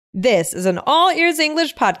This is an All Ears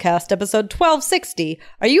English podcast, episode 1260.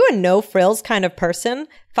 Are you a no-frills kind of person?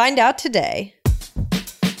 Find out today.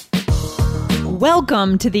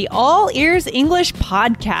 Welcome to the All Ears English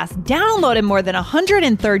podcast, downloaded more than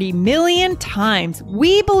 130 million times.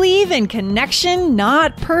 We believe in connection,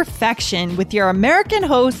 not perfection, with your American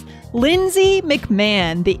hosts, Lindsay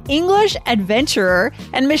McMahon, the English adventurer,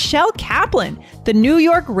 and Michelle Kaplan, the New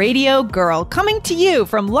York radio girl, coming to you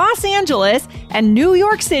from Los Angeles and New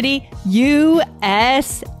York City,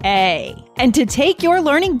 USA. And to take your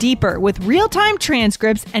learning deeper with real-time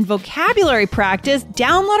transcripts and vocabulary practice,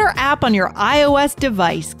 download our app on your iOS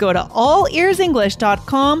device. Go to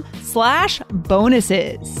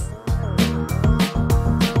allearsenglish.com/bonuses.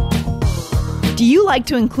 Do you like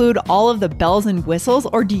to include all of the bells and whistles,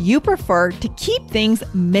 or do you prefer to keep things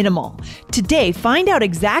minimal? Today, find out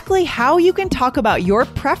exactly how you can talk about your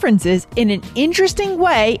preferences in an interesting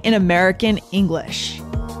way in American English.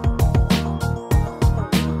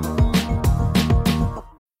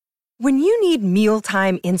 When you need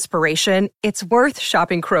mealtime inspiration, it's worth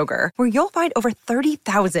shopping Kroger, where you'll find over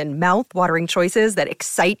 30,000 mouth-watering choices that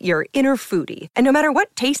excite your inner foodie. And no matter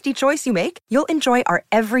what tasty choice you make, you'll enjoy our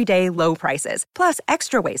everyday low prices, plus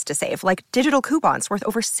extra ways to save, like digital coupons worth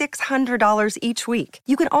over $600 each week.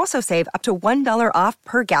 You can also save up to $1 off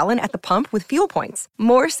per gallon at the pump with fuel points.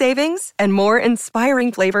 More savings and more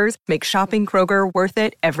inspiring flavors make shopping Kroger worth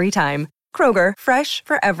it every time. Kroger, fresh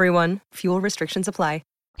for everyone. Fuel restrictions apply.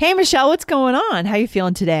 Hey, Michelle, what's going on? How you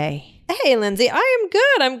feeling today? Hey, Lindsay, I am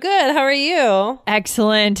good. I'm good. How are you?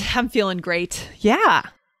 Excellent. I'm feeling great. Yeah.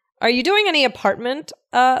 Are you doing any apartment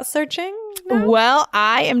searching? No? Well,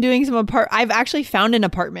 I am doing some I've actually found an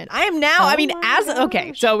apartment. I am now,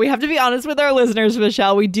 okay, so we have to be honest with our listeners,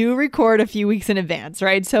 Michelle. We do record a few weeks in advance,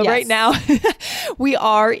 right? So Right now we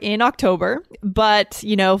are in October, but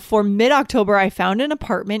for mid-October, I found an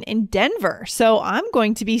apartment in Denver. So I'm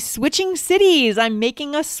going to be switching cities. I'm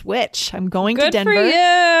making a switch. I'm going to Denver. Good for you.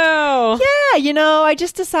 Yeah, I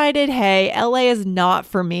just decided, hey, LA is not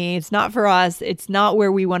for me. It's not for us. It's not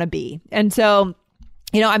where we want to be. And so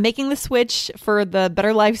I'm making the switch for the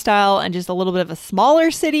better lifestyle and just a little bit of a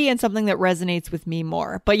smaller city and something that resonates with me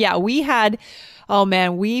more. But yeah, we pounded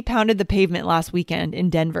the pavement last weekend in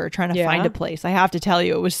Denver trying to find a place. I have to tell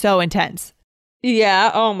you, it was so intense. Yeah.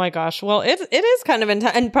 Oh my gosh. Well, it is kind of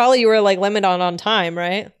intense, and probably you were like limited on time,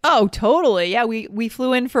 right? Oh, totally. Yeah. We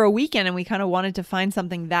flew in for a weekend and we kind of wanted to find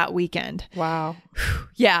something that weekend. Wow.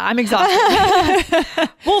 Yeah, I'm exhausted.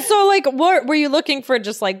 Well, so what were you looking for?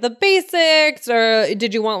 Just like the basics, or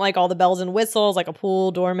did you want like all the bells and whistles, like a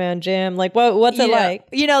pool, doorman, gym? Like what's it like?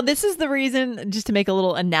 This is the reason, just to make a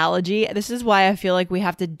little analogy, this is why I feel like we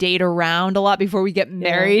have to date around a lot before we get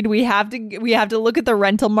married. Yeah. We have to look at the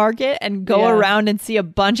rental market and go around and see a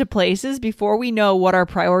bunch of places before we know what our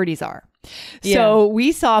priorities are. So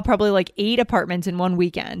we saw probably like 8 apartments in one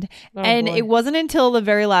weekend. It wasn't until the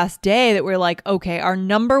very last day that we're like, okay, our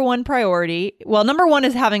number one priority, number one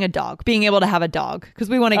is having a dog, being able to have a dog, because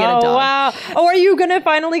we want to get a dog. Oh, wow. Oh, are you going to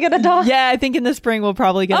finally get a dog? Yeah, I think in the spring we'll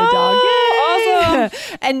probably get a dog. Yay! Awesome.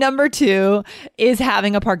 And number 2 is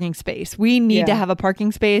having a parking space. We need to have a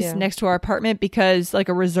parking space next to our apartment, because like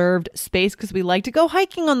a reserved space, because we like to go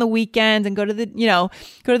hiking on the weekends and go to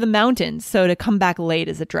the mountains. So to come back late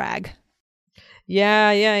is a drag.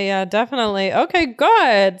 Yeah, definitely. Okay,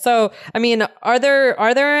 good. So, are there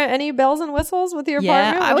any bells and whistles with your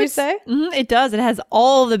apartment? Would you say? It does. It has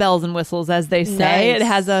all the bells and whistles, as they say. Nice. It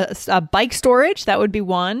has a bike storage. That would be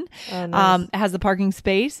one. Oh, nice. It has the parking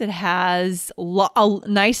space. It has a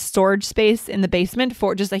nice storage space in the basement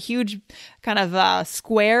for just a huge kind of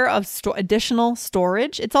square of additional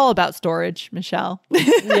storage. It's all about storage, Michelle.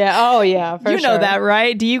 Yeah. Oh, yeah. For you know that,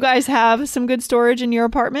 right? Do you guys have some good storage in your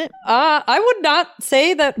apartment? I would not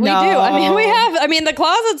say that we do. The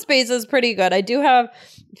closet space is pretty good. I do have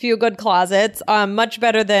a few good closets, much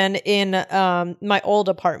better than in my old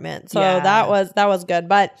apartment. So that was good.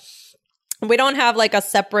 But we don't have like a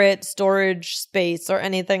separate storage space or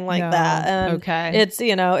anything like that. And it's,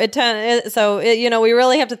 we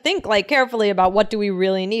really have to think like carefully about what do we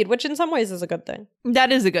really need, which in some ways is a good thing.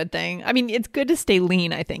 That is a good thing. It's good to stay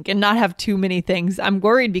lean, I think, and not have too many things. I'm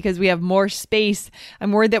worried because we have more space.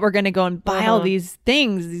 I'm worried that we're going to go and buy all these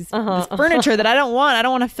things, this furniture that I don't want. I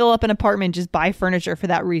don't want to fill up an apartment, just buy furniture for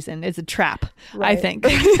that reason. It's a trap, I think.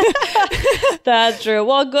 That's true.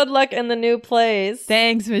 Well, good luck in the new place.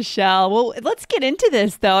 Thanks, Michelle. Well, let's get into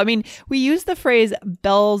this, though. We use the phrase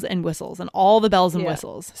bells and whistles and all the bells and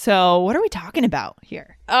whistles. So what are we talking about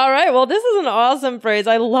here? All right. Well, this is an awesome phrase.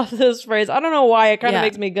 I love this phrase. I don't know why why it kind of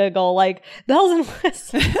makes me giggle, like bells and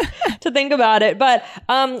whistles to think about it. But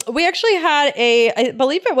we actually had I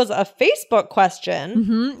believe it was a Facebook question.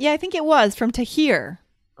 Mm-hmm. Yeah, I think it was from Tahir.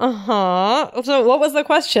 So what was the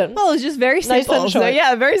question? Well, it's just very simple. Nice and short. So,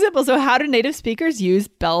 yeah, very simple. So how do native speakers use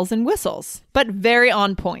bells and whistles? But very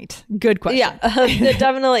on point. Good question. Yeah, it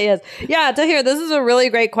definitely is. Yeah, Tahir, this is a really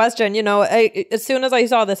great question. You know, as soon as I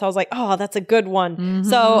saw this, I was like, oh, that's a good one. Mm-hmm.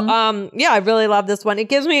 So, yeah, I really love this one. It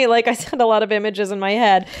gives me, like I said, a lot of images in my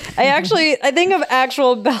head. I think of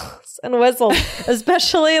actual bells and whistles,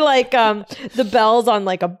 especially like the bells on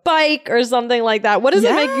like a bike or something like that. What does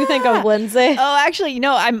it make you think of, Lindsay? Oh, actually, you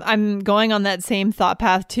know, I'm going on that same thought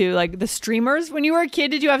path too. Like the streamers. When you were a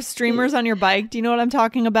kid, did you have streamers on your bike? Do you know what I'm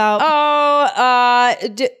talking about? Oh, the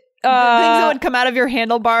things that would come out of your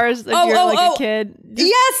handlebars if you're a kid.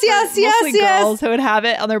 Yes. Girls who would have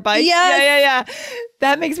it on their bikes. Yes. Yeah.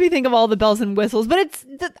 That makes me think of all the bells and whistles. But it's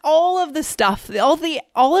all of the stuff,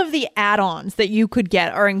 all of the add-ons that you could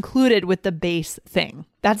get are included with the base thing.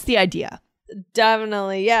 That's the idea.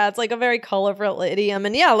 Definitely. Yeah. It's like a very colorful idiom.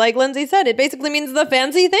 And yeah, like Lindsay said, it basically means the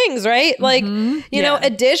fancy things, right? Like, you know,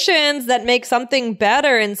 additions that make something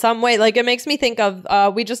better in some way. Like it makes me think of,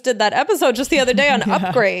 we just did that episode just the other day on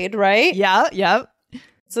Upgrade, right? Yeah.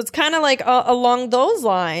 So it's kind of like along those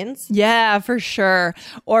lines. Yeah, for sure.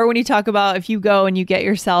 Or when you talk about if you go and you get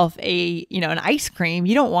yourself an ice cream,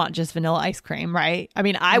 you don't want just vanilla ice cream, right? I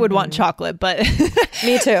mean, I would want chocolate, but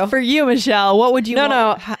me too. For you, Michelle, what would you want?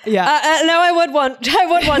 No. Yeah. No, I would want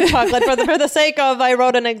chocolate for the sake of, I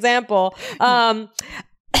wrote an example.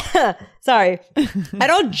 Sorry. I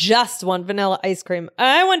don't just want vanilla ice cream.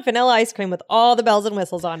 I want vanilla ice cream with all the bells and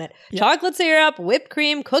whistles on it. Yeah. Chocolate syrup, whipped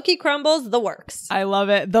cream, cookie crumbles, the works. I love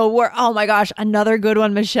it. Oh my gosh. Another good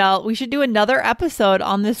one, Michelle. We should do another episode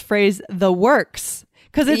on this phrase, the works.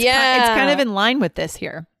 Because it's kind of in line with this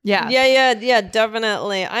here. Yeah. Yeah,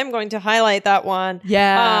 definitely. I'm going to highlight that one.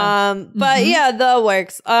 Yeah. But yeah, the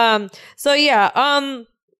works.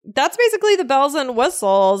 That's basically the bells and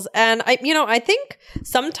whistles. And I think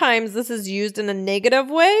sometimes this is used in a negative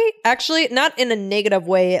way. Actually, not in a negative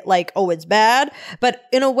way, like, oh, it's bad, but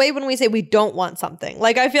in a way when we say we don't want something.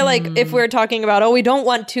 Like, I feel like if we're talking about, oh, we don't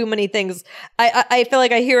want too many things, I feel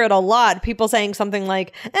like I hear it a lot. People saying something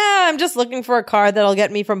like, I'm just looking for a car that'll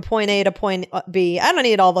get me from point A to point B. I don't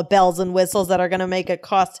need all the bells and whistles that are going to make it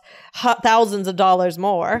cost thousands of dollars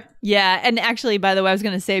more. Yeah. And actually, by the way, I was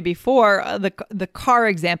going to say before, the car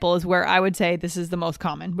example is where I would say this is the most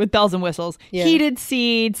common with bells and whistles. Yeah. Heated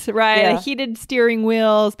seats, right? Yeah. A heated steering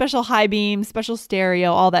wheel, special high beam, special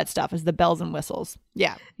stereo, all that stuff is the bells and whistles.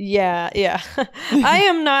 Yeah. Yeah. I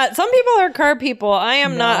am not. Some people are car people. I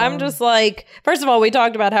am not. I'm just like, first of all, we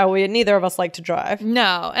talked about how neither of us like to drive.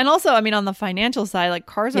 No. And also, I mean, on the financial side, like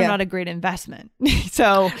cars are not a great investment.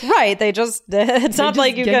 So. Right. It's not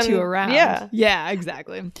like you get can. you around. Yeah. Yeah,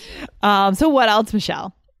 exactly. So what else,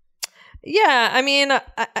 Michelle? Yeah, I mean,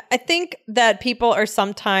 I think that people are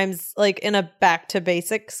sometimes like in a back to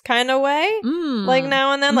basics kind of way, like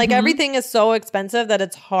now and then. Like everything is so expensive that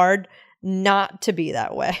it's hard not to be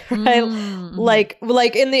that way, right? Like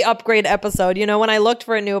in the Upgrade episode, when I looked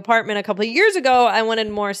for a new apartment a couple of years ago, I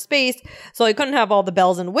wanted more space, so I couldn't have all the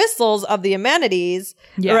bells and whistles of the amenities,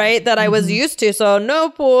 right, that I was used to. So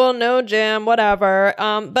no pool, no gym, whatever.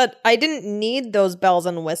 But I didn't need those bells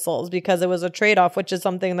and whistles because it was a trade-off, which is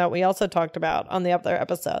something that we also talked about on the other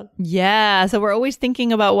episode. Yeah, so we're always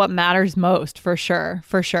thinking about what matters most, for sure.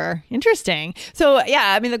 Interesting. So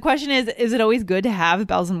yeah, I mean, the question is it always good to have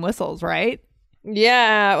bells and whistles, right?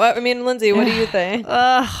 Yeah. Well, I mean, Lindsay, what do you think?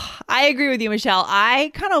 I agree with you, Michelle.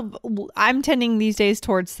 I'm tending these days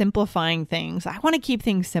towards simplifying things. I want to keep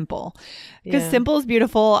things simple because simple is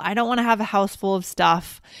beautiful. I don't want to have a house full of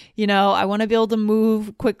stuff. I want to be able to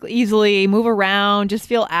move quickly, easily, move around, just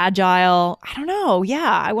feel agile. I don't know.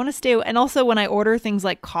 Yeah. I want to stay. And also when I order things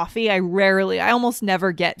like coffee, I almost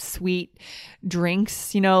never get sweet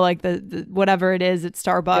drinks, like the whatever it is at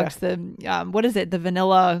Starbucks, the what is it, the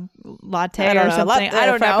vanilla latte or something, I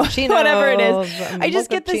don't know, whatever it is. I just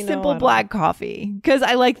get the simple black coffee because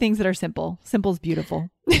I like things that are simple. Simple's beautiful.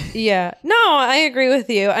 Yeah. No, I agree with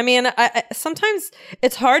you. I mean, I sometimes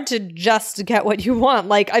it's hard to just get what you want.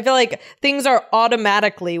 Like, I feel like things are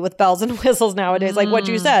automatically with bells and whistles nowadays. Like what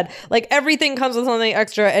you said, like everything comes with something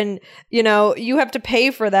extra and, you have to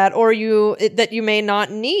pay for that or that you may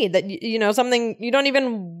not need, that, something you don't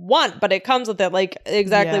even want, but it comes with it. Like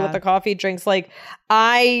exactly with the coffee drinks. Like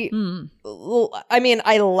I mean,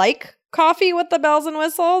 I like coffee with the bells and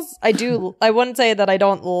whistles. I wouldn't say that I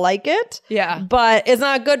don't like it. Yeah. But it's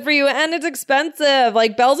not good for you and it's expensive.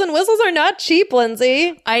 Like bells and whistles are not cheap,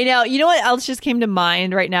 Lindsay. I know. You know what else just came to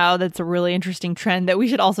mind right now that's a really interesting trend that we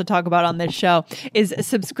should also talk about on this show is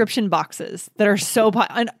subscription boxes that are so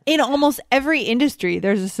in almost every industry.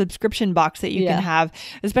 There's a subscription box that you can have,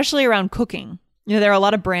 especially around cooking. You know, there are a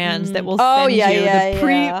lot of brands that will send you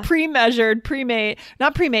the pre-measured, pre-made,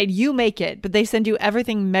 not pre-made, you make it, but they send you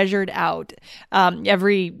everything measured out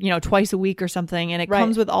every, twice a week or something. And it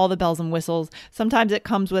comes with all the bells and whistles. Sometimes it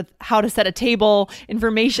comes with how to set a table,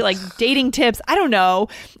 information like dating tips. I don't know.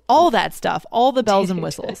 All that stuff, all the bells and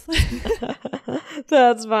whistles.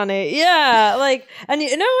 That's funny. Yeah. Like, and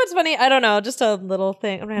you know what's funny? I don't know. Just a little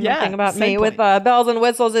thing, random thing about me with bells and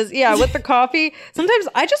whistles is, with the coffee. Sometimes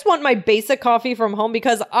I just want my basic coffee from home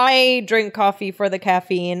because I drink coffee for the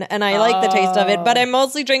caffeine and I like the taste of it, but I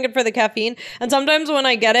mostly drink it for the caffeine. And sometimes when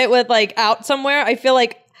I get it with like out somewhere, I feel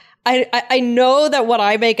like I know that what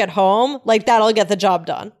I make at home, like that'll get the job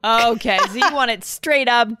done. Okay. So you want it straight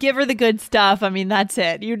up, give her the good stuff. I mean, that's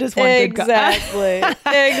it. You just want exactly.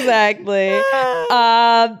 Exactly.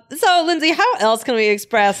 So Lindsay, how else can we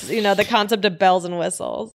express, the concept of bells and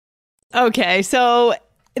whistles? Okay. So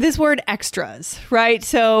this word extras, right?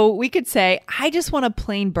 So we could say, I just want a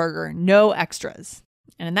plain burger, no extras.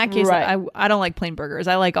 And in that case, I don't like plain burgers.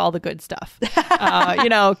 I like all the good stuff.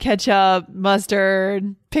 Ketchup,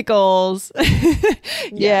 mustard, pickles.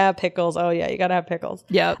 Yeah, pickles. Oh, yeah. You got to have pickles.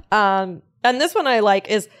 Yep. And this one I like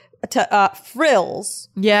is frills.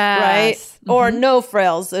 Yeah. Right? Mm-hmm. Or no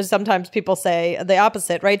frills. Sometimes people say the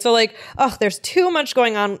opposite, right? So like, there's too much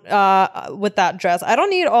going on with that dress. I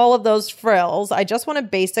don't need all of those frills. I just want a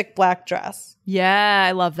basic black dress. Yeah,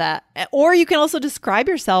 I love that. Or you can also describe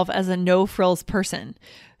yourself as a no frills person.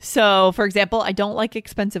 So, for example, I don't like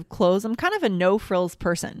expensive clothes. I'm kind of a no frills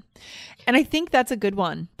person. And I think that's a good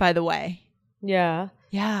one, by the way. Yeah.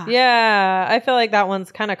 Yeah. Yeah. I feel like that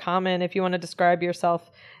one's kind of common if you want to describe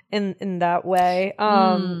yourself in that way.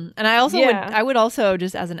 And I also would also,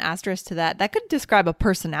 just as an asterisk to that could describe a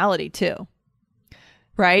personality too.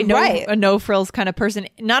 Right? A no frills kind of person.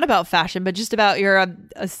 Not about fashion, but just about you're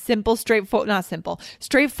a simple,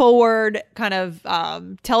 straightforward kind of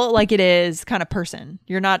tell it like it is kind of person.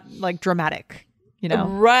 You're not like dramatic,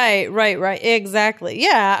 Right. Exactly.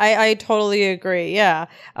 Yeah, I totally agree. Yeah.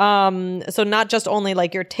 So not just only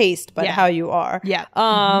like your taste, but how you are. Yeah.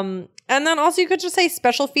 And then also you could just say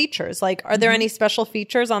special features. Like, are there any special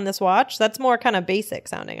features on this watch? That's more kind of basic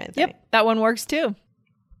sounding, I think. Yep. That one works too.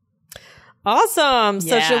 Awesome.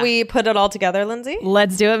 So should we put it all together, Lindsay?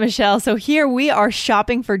 Let's do it, Michelle. So here we are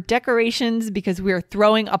shopping for decorations because we are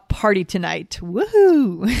throwing a party tonight.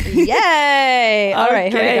 Woohoo. Yay. All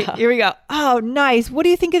right, here we go. Oh, nice. What do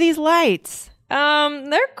you think of these lights?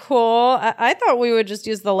 They're cool. I thought we would just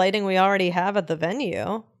use the lighting we already have at the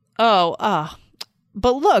venue.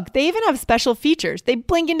 But look, they even have special features. They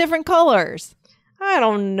blink in different colors. I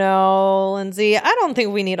don't know, Lindsay. I don't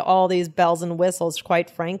think we need all these bells and whistles,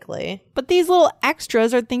 quite frankly. But these little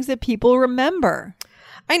extras are things that people remember.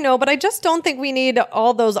 I know, but I just don't think we need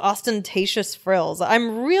all those ostentatious frills.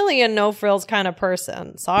 I'm really a no frills kind of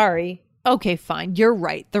person. Sorry. Okay, fine. You're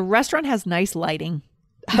right. The restaurant has nice lighting.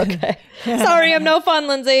 Okay. Sorry, I'm no fun,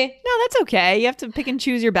 Lindsay. No, that's okay. You have to pick and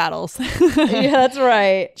choose your battles. Yeah, that's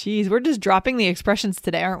right. Jeez, we're just dropping the expressions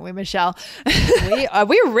today, aren't we, Michelle?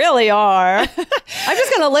 We really are. I'm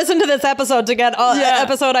just going to listen to this episode to get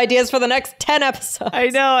episode ideas for the next 10 episodes.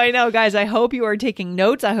 I know. Guys, I hope you are taking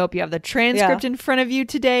notes. I hope you have the transcript in front of you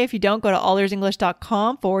today. If you don't, go to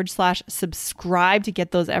allearsenglish.com/subscribe to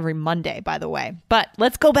get those every Monday, by the way. But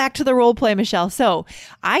let's go back to the role play, Michelle. So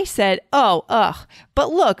I said,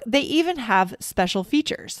 but look, they even have special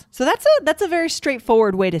features. So that's a very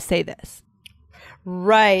straightforward way to say this.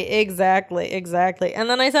 Right, exactly. And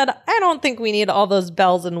then I said, I don't think we need all those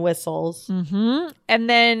bells and whistles. Mm-hmm. And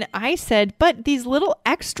then I said, but these little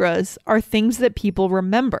extras are things that people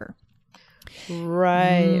remember.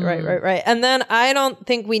 Right. And then I don't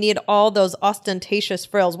think we need all those ostentatious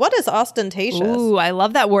frills. What is ostentatious? Ooh, I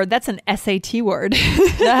love that word. That's an SAT word,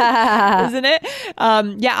 isn't it?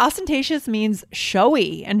 Ostentatious means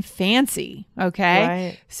showy and fancy. Okay.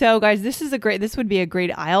 Right. So guys, this would be a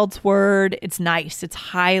great IELTS word. It's nice. It's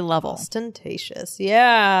high level. Ostentatious.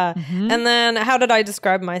 Yeah. Mm-hmm. And then how did I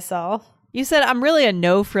describe myself? You said I'm really a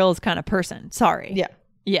no frills kind of person. Sorry. Yeah.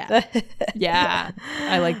 Yeah.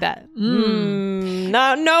 I like that.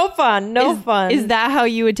 No fun. Is that how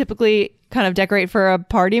you would typically kind of decorate for a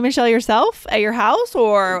party, Michelle, yourself at your house?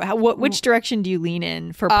 Or which direction do you lean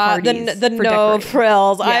in for parties? The no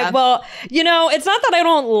frills. Yeah. It's not that I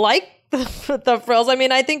don't like the frills. I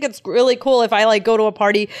mean, I think it's really cool if I like go to a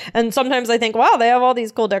party and sometimes I think, wow, they have all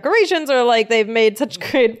these cool decorations or like they've made such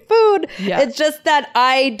great food. Yeah. It's just that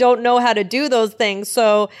I don't know how to do those things.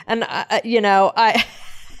 So, and I'm not,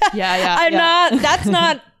 that's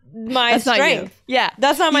not my strength.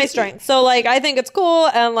 That's not my strength. So like, I think it's cool.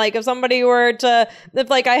 And like, if somebody were to, if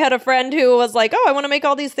like I had a friend who was like, oh, I want to make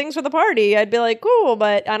all these things for the party, I'd be like, cool,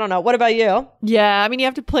 but I don't know. What about you? Yeah. I mean, you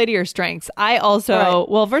have to play to your strengths. I also,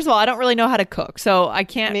 well, first of all, I don't really know how to cook, so I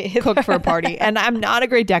can't cook for a party, and I'm not a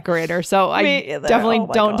great decorator. So I definitely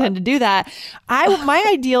don't tend to do that. My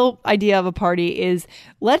ideal idea of a party is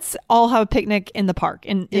let's all have a picnic in the park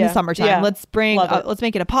in the summertime. Yeah. Let's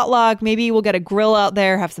make it a potluck. Maybe we'll get a grill out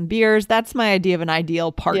there, have some beers. That's my idea of an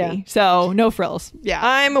ideal party. Yeah. So no frills. Yeah.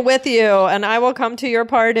 I'm with you and I will come to your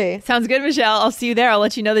party. Sounds good, Michelle. I'll see you there. I'll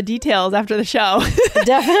let you know the details after the show.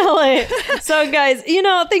 Definitely. So guys,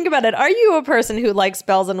 think about it. Are you a person who likes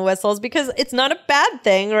bells and whistles? Because it's not a bad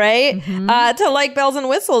thing, right? Mm-hmm. To like bells and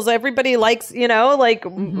whistles. Everybody likes,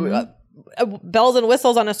 bells and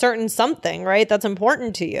whistles on a certain something, right? That's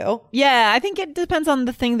important to you. Yeah, I think it depends on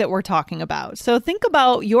the thing that we're talking about. So think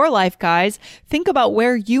about your life, guys. Think about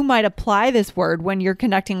where you might apply this word when you're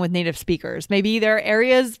connecting with native speakers. Maybe there are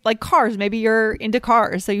areas like cars. Maybe you're into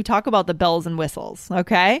cars, so you talk about the bells and whistles,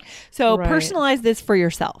 okay? So personalize this for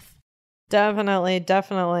yourself. Definitely.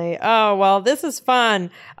 Oh, well, this is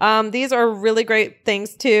fun. These are really great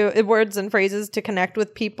things words and phrases to connect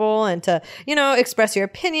with people and to, express your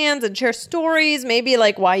opinions and share stories, maybe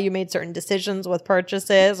like why you made certain decisions with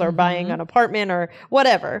purchases or buying an apartment or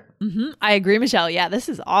whatever. Mm-hmm. I agree, Michelle. Yeah, this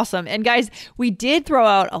is awesome. And guys, we did throw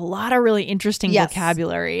out a lot of really interesting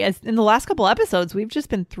vocabulary. As in the last couple episodes, we've just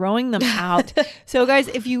been throwing them out. So guys,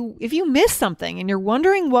 if you missed something and you're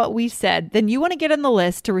wondering what we said, then you want to get on the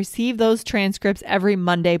list to receive those transcripts every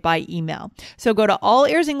Monday by email. So go to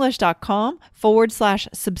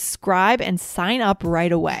allearsenglish.com/subscribe and sign up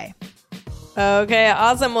right away. Okay,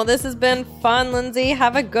 awesome. Well, this has been fun, Lindsay.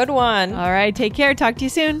 Have a good one. All right, take care. Talk to you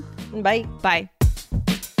soon. Bye. Bye.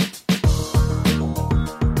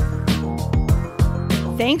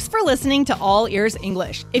 Thanks for listening to All Ears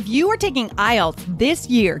English. If you are taking IELTS this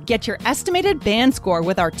year, get your estimated band score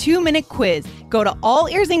with our 2-minute quiz. Go to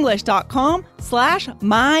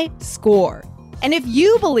allearsenglish.com/myscore. And if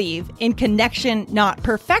you believe in connection, not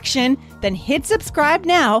perfection, then hit subscribe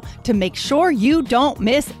now to make sure you don't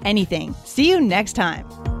miss anything. See you next time.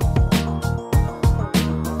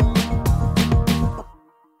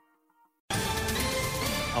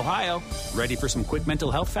 Ohio, ready for some quick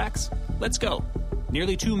mental health facts? Let's go.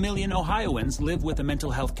 Nearly 2 million Ohioans live with a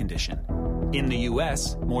mental health condition. In the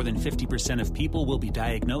U.S., more than 50% of people will be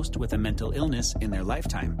diagnosed with a mental illness in their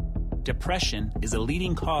lifetime. Depression is a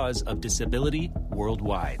leading cause of disability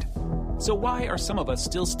worldwide. So why are some of us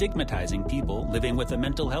still stigmatizing people living with a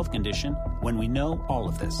mental health condition when we know all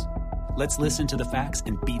of this? Let's listen to the facts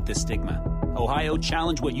and beat the stigma. Ohio,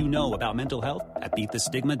 challenge what you know about mental health at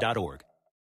beatthestigma.org.